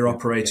 We're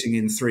operating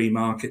in 3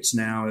 markets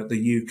now,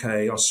 the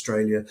UK,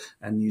 Australia,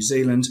 and New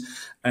Zealand.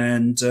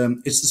 And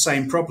it's the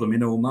same problem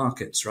in all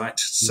markets, right?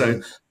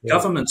 So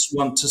governments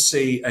want to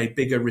see a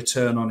bigger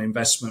return on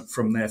investment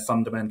from their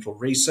fundamental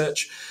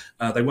research.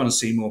 They want to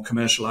see more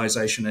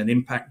commercialization and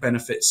impact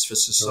benefits for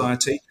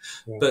society.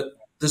 But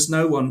there's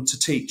no one to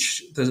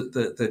teach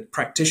the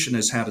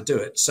practitioners how to do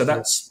it. So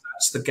that's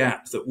the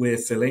gap that we're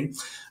filling.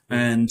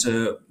 And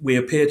we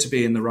appear to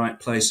be in the right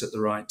place at the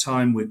right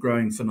time. We're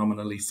growing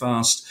phenomenally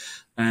fast.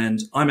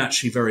 And I'm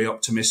actually very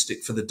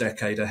optimistic for the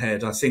decade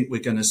ahead. I think we're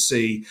going to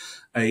see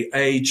an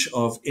age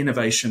of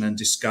innovation and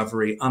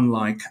discovery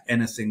unlike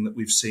anything that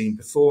we've seen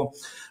before.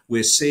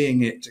 We're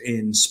seeing it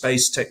in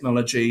space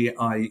technology.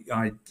 I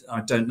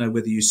don't know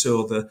whether you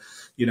saw the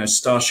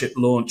Starship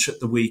launch at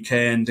the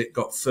weekend. It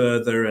got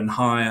further and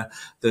higher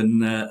than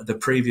the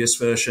previous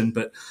version,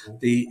 but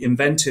the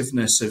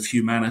inventiveness of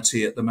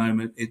humanity at the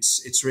moment,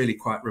 it's really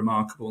quite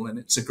remarkable, and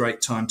it's a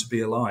great time to be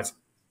alive.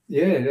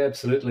 Yeah,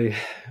 absolutely.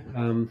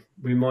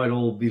 We might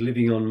all be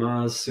living on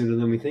Mars sooner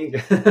than we think.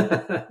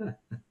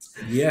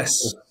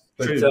 Yes.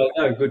 But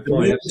no, good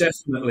point. Moon,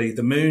 definitely.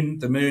 The moon,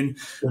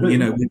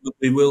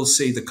 we will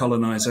see the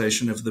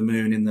colonization of the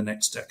moon in the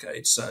next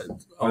decade. So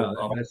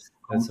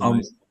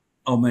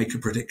I'll make a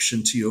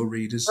prediction to your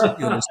readers.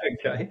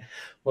 Okay.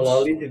 Well,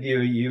 I'll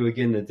interview you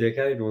again in a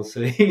decade and we'll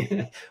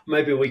see.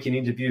 Maybe we can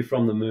interview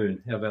from the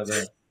moon. How about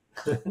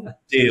that?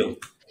 Deal.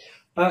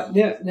 Now,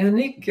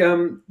 Nick,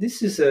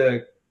 this is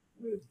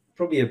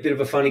probably a bit of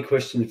a funny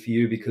question for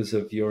you because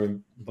of your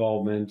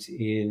involvement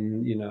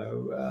in,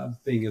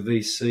 being a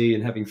VC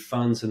and having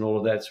funds and all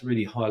of that. It's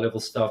really high-level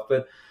stuff.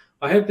 But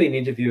I have been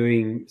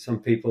interviewing some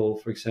people,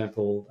 for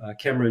example,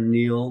 Cameron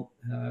Neal,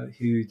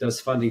 who does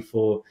funding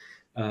for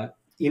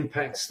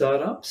impact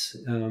startups,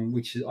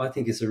 which I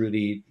think is a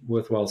really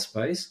worthwhile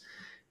space.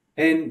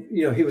 And,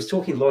 he was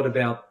talking a lot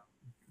about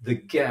the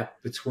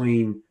gap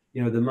between,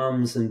 the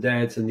mums and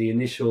dads and the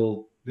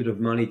initial bit of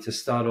money to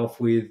start off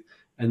with.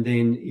 And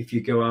then if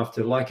you go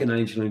after like an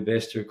angel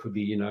investor, it could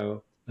be,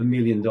 $1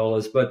 million,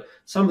 but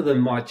some of them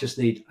might just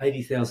need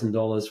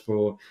 $80,000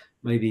 for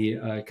maybe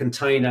a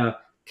container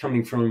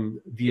coming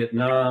from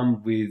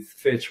Vietnam with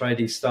fair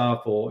trading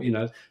staff or,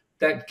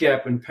 that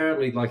gap. And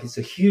apparently it's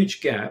a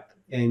huge gap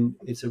and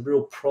it's a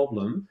real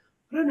problem.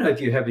 I don't know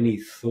if you have any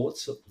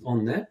thoughts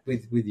on that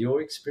with your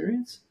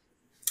experience.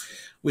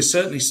 We're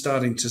certainly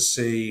starting to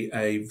see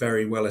a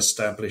very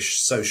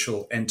well-established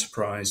social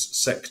enterprise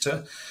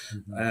sector.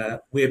 Mm-hmm.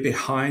 We're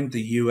behind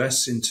the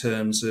US in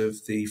terms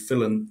of the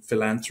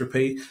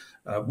philanthropy.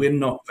 We're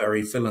not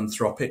very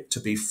philanthropic, to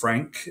be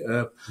frank,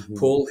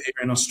 Paul,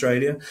 here in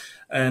Australia.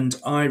 And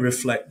I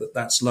reflect that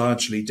that's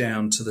largely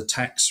down to the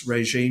tax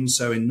regime.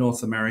 So in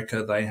North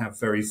America, they have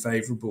very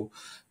favourable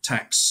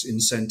tax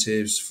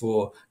incentives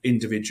for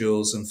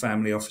individuals and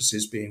family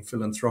offices being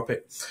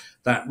philanthropic.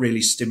 That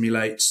really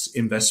stimulates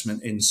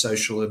investment in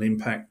social and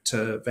impact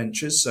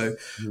ventures. So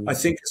I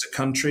think as a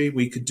country,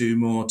 we could do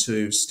more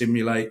to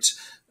stimulate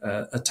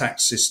a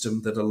tax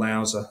system that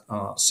allows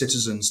our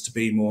citizens to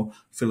be more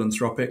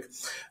philanthropic.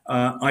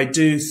 I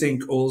do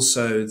think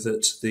also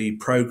that the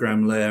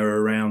program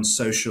layer around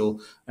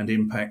social and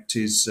impact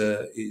is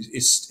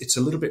it's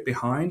a little bit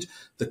behind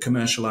the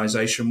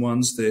commercialization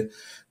ones.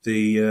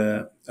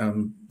 The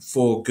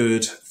for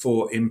good,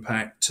 for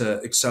impact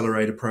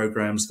accelerator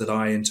programs that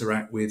I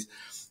interact with,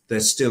 they're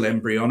still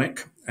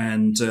embryonic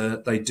and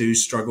they do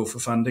struggle for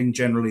funding.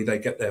 Generally, they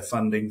get their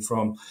funding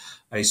from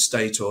a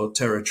state or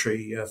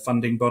territory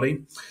funding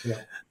body.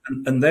 Yeah.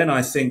 And then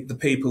I think the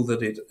people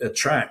that it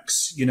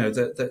attracts,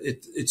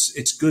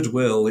 it's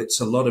goodwill.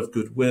 It's a lot of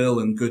goodwill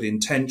and good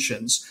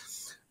intentions.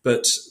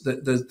 But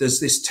there's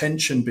this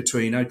tension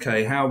between,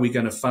 okay, how are we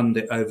going to fund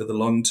it over the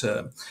long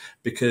term?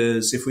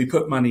 Because if we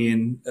put money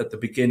in at the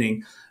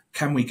beginning,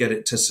 can we get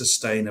it to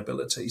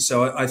sustainability?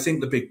 So I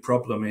think the big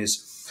problem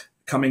is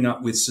coming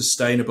up with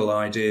sustainable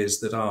ideas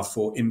that are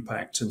for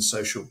impact and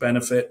social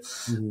benefit.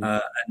 And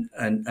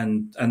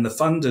the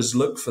funders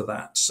look for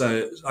that.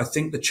 So I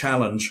think the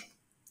challenge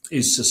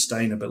is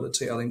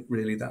sustainability. I think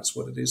really that's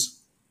what it is.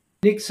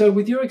 Nick, so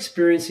with your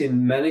experience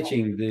in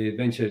managing the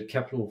venture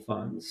capital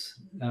funds,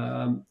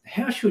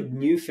 how should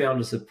new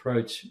founders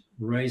approach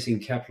raising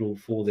capital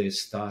for their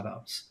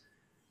startups?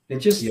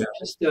 And just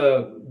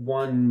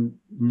one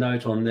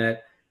note on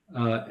that,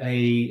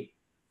 a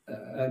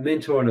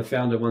mentor and a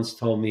founder once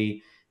told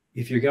me,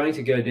 if you're going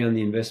to go down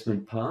the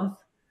investment path,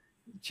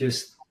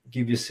 just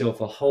give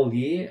yourself a whole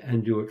year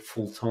and do it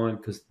full time,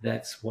 because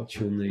that's what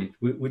you'll need.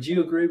 Would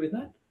you agree with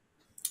that?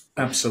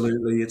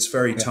 Absolutely, it's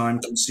very time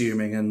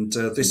consuming, and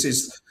this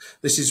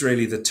is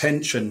really the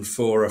tension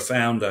for a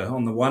founder.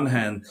 On the one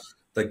hand,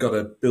 they've got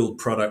to build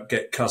product,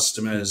 get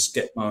customers,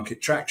 get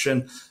market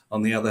traction.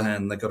 On the other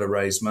hand, they've got to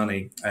raise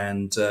money,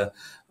 and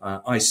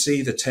I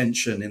see the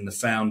tension in the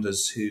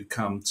founders who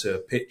come to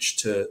pitch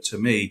to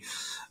me.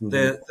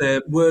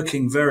 They're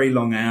working very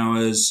long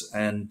hours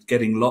and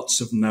getting lots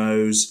of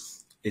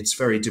no's. It's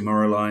very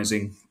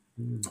demoralizing.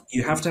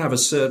 You have to have a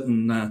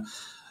certain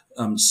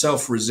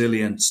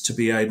self-resilience to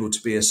be able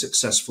to be a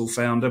successful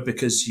founder,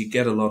 because you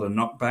get a lot of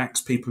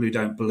knockbacks, people who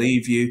don't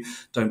believe you,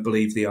 don't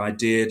believe the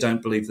idea,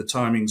 don't believe the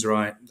timing's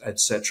right,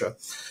 etc.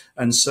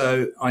 And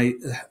so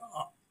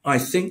I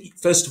think,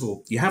 first of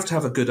all, you have to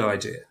have a good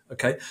idea.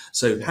 Okay.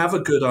 So have a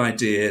good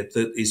idea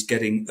that is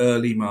getting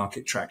early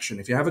market traction.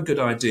 If you have a good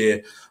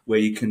idea where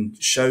you can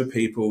show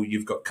people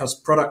you've got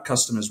product,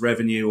 customers,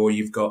 revenue, or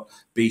you've got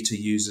beta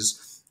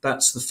users,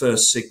 that's the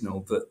first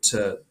signal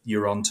that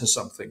you're onto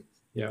something.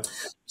 Yeah.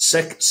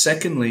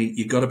 Secondly,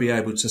 you've got to be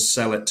able to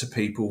sell it to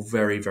people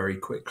very, very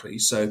quickly.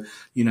 So,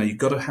 you've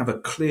got to have a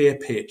clear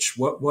pitch.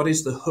 What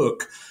is the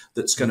hook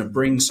that's going to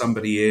bring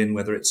somebody in,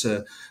 whether it's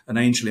an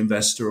angel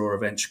investor or a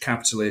venture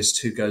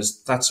capitalist who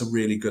goes, that's a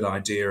really good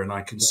idea and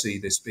I can see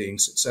this being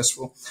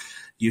successful.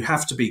 You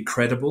have to be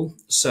credible.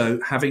 So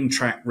having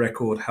track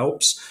record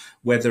helps,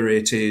 whether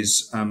it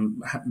is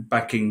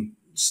backing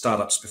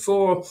startups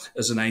before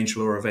as an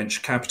angel or a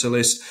venture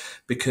capitalist,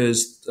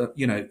 because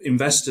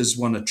investors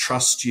want to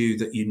trust you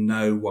that you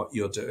know what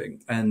you're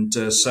doing, and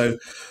so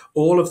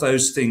all of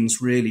those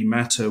things really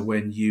matter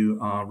when you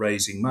are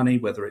raising money,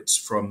 whether it's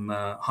from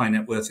high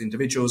net worth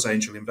individuals,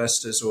 angel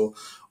investors,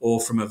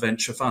 or from a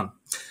venture fund.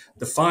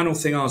 The final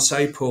thing I'll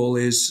say, Paul,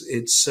 is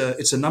it's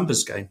a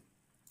numbers game.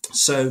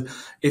 So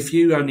if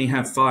you only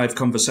have 5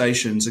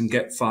 conversations and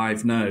get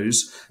 5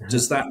 no's,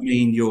 does that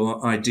mean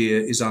your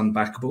idea is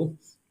unbackable?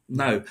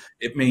 No,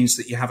 it means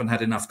that you haven't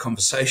had enough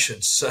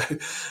conversations. So,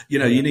 you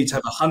need to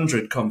have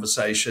 100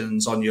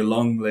 conversations on your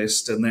long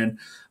list and then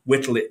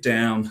whittle it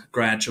down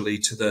gradually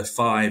to the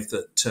 5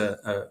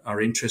 that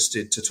are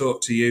interested to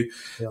talk to you,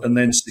 and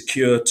then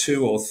secure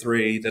 2 or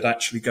 3 that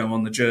actually go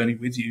on the journey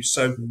with you.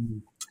 So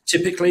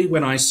typically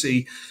when I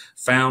see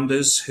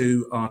founders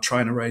who are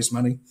trying to raise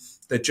money,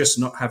 they're just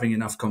not having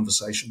enough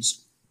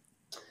conversations.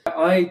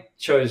 I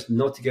chose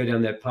not to go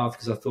down that path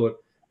because I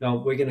thought, no,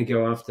 we're going to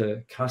go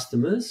after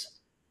customers,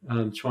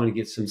 trying to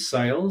get some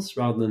sales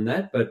rather than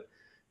that. But,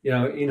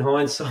 in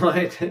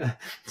hindsight,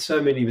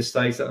 so many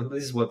mistakes.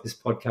 This is what this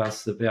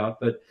podcast is about.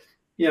 But,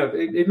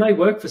 it may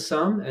work for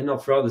some and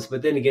not for others.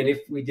 But then again, if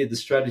we did the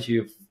strategy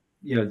of,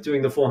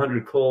 doing the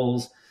 400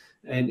 calls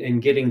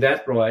and getting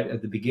that right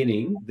at the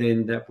beginning,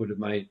 then that would have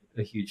made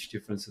a huge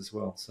difference as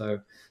well.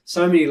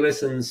 So many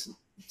lessons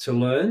to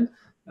learn.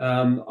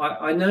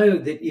 I know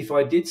that if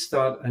I did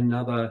start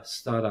another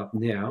startup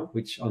now,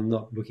 which I'm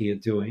not looking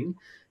at doing,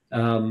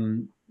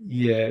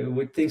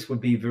 things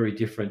would be very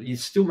different. You'd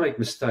still make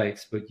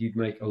mistakes, but you'd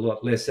make a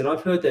lot less. And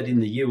I've heard that in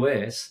the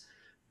US,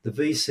 the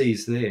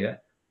VCs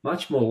there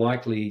much more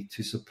likely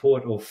to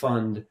support or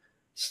fund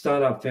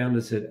startup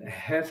founders that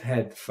have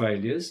had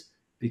failures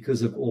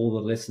because of all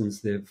the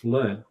lessons they've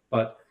learned.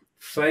 But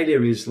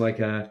failure is like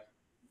in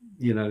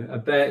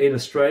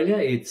Australia,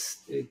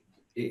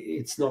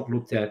 it's not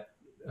looked at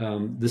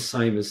the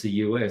same as the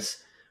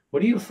US.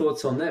 What are your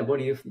thoughts on that?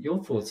 What are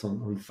your thoughts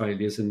on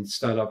failures and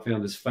startup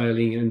founders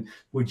failing? And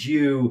would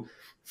you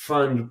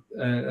fund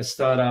a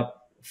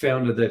startup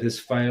founder that has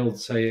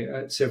failed, say,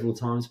 several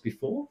times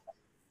before?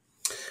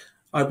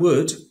 I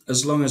would,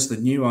 as long as the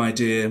new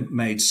idea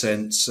made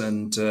sense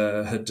and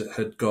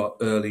had got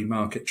early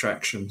market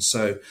traction.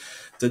 So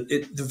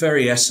the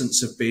very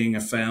essence of being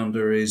a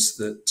founder is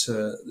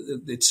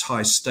that it's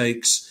high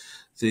stakes.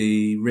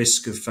 The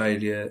risk of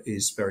failure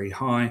is very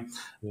high,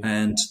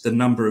 and the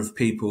number of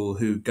people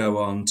who go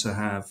on to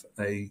have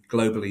a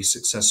globally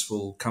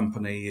successful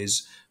company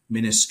is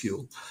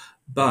minuscule.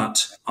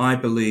 But I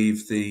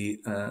believe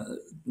the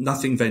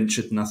nothing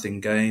ventured,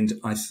 nothing gained.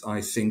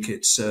 I think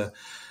it's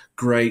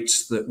great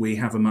that we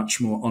have a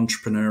much more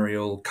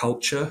entrepreneurial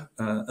culture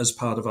as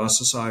part of our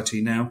society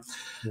now.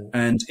 Yeah.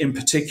 And in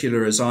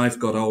particular, as I've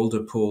got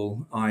older,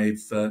 Paul, I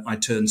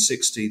turned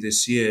 60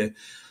 this year.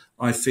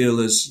 I feel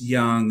as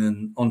young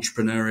and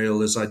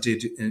entrepreneurial as I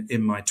did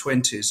in my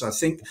 20s. I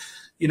think,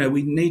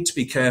 we need to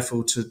be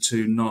careful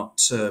to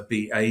not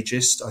be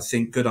ageist. I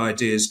think good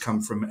ideas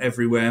come from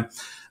everywhere.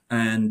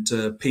 and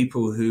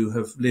people who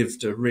have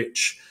lived a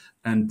rich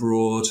and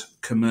broad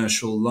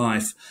commercial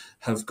life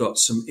have got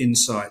some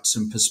insights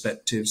and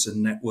perspectives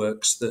and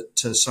networks that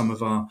some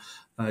of our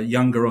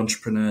younger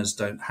entrepreneurs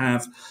don't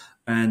have.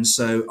 And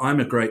so I'm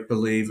a great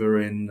believer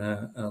in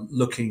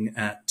looking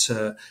at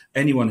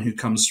anyone who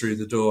comes through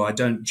the door. I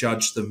don't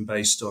judge them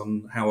based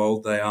on how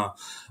old they are.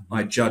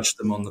 I judge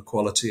them on the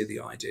quality of the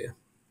idea.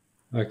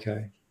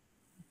 Okay.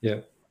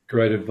 Yeah,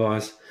 great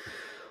advice.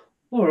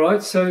 All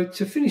right, so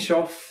to finish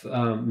off,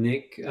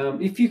 Nick,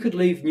 if you could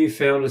leave new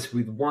founders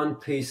with one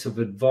piece of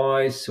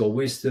advice or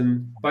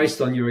wisdom based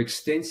on your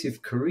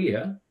extensive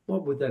career,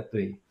 what would that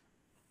be?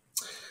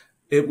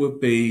 It would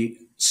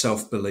be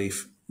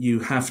self-belief.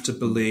 You have to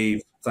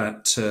believe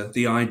that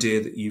the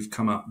idea that you've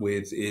come up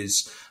with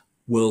is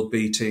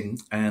world-beating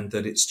and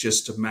that it's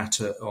just a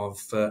matter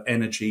of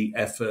energy,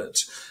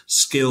 effort,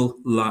 skill,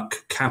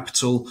 luck,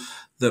 capital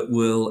that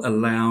will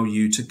allow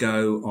you to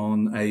go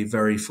on a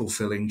very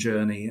fulfilling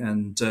journey.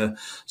 And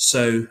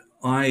so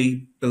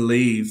I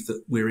believe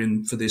that we're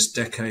in for this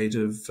decade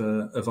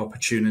of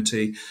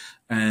opportunity.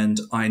 And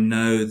I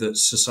know that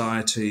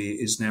society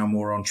is now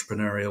more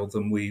entrepreneurial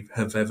than we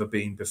have ever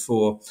been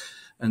before.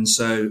 And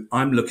so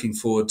I'm looking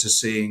forward to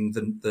seeing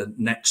the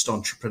next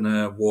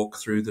entrepreneur walk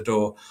through the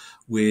door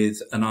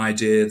with an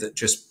idea that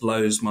just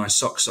blows my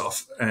socks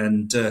off.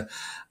 And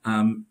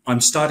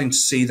I'm starting to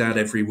see that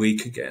every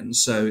week again.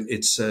 So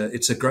it's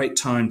a great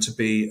time to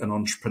be an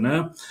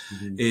entrepreneur.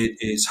 Mm-hmm. It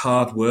is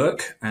hard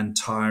work and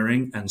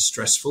tiring and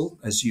stressful,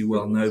 as you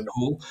well know,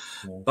 Paul.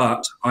 Yeah.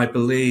 But I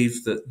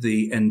believe that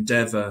the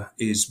endeavor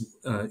is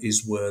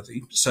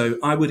worthy. So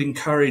I would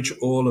encourage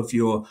all of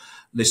your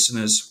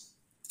listeners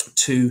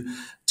to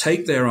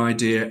take their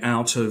idea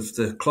out of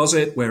the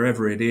closet,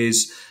 wherever it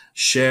is,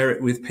 share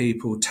it with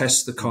people,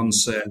 test the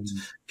concept,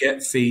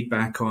 get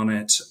feedback on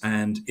it.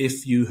 And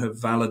if you have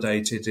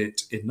validated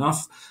it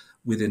enough,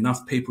 with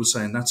enough people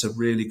saying that's a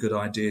really good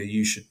idea,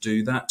 you should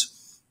do that,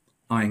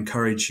 I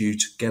encourage you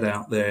to get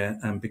out there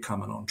and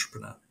become an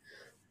entrepreneur.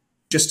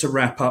 Just to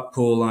wrap up,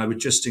 Paul, I would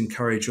just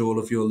encourage all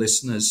of your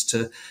listeners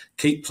to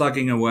keep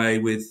plugging away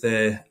with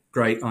their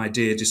great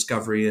idea,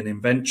 discovery and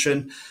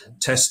invention.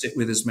 Test it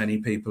with as many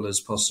people as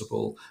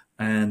possible.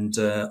 And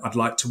I'd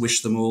like to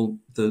wish them all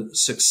the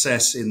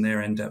success in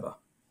their endeavor.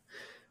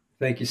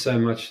 Thank you so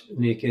much,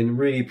 Nick, and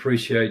really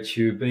appreciate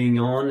you being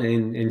on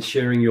and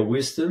sharing your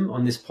wisdom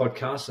on this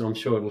podcast. And I'm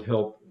sure it'll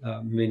help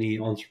many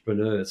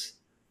entrepreneurs.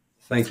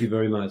 Thank you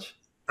very much.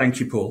 Thank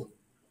you, Paul.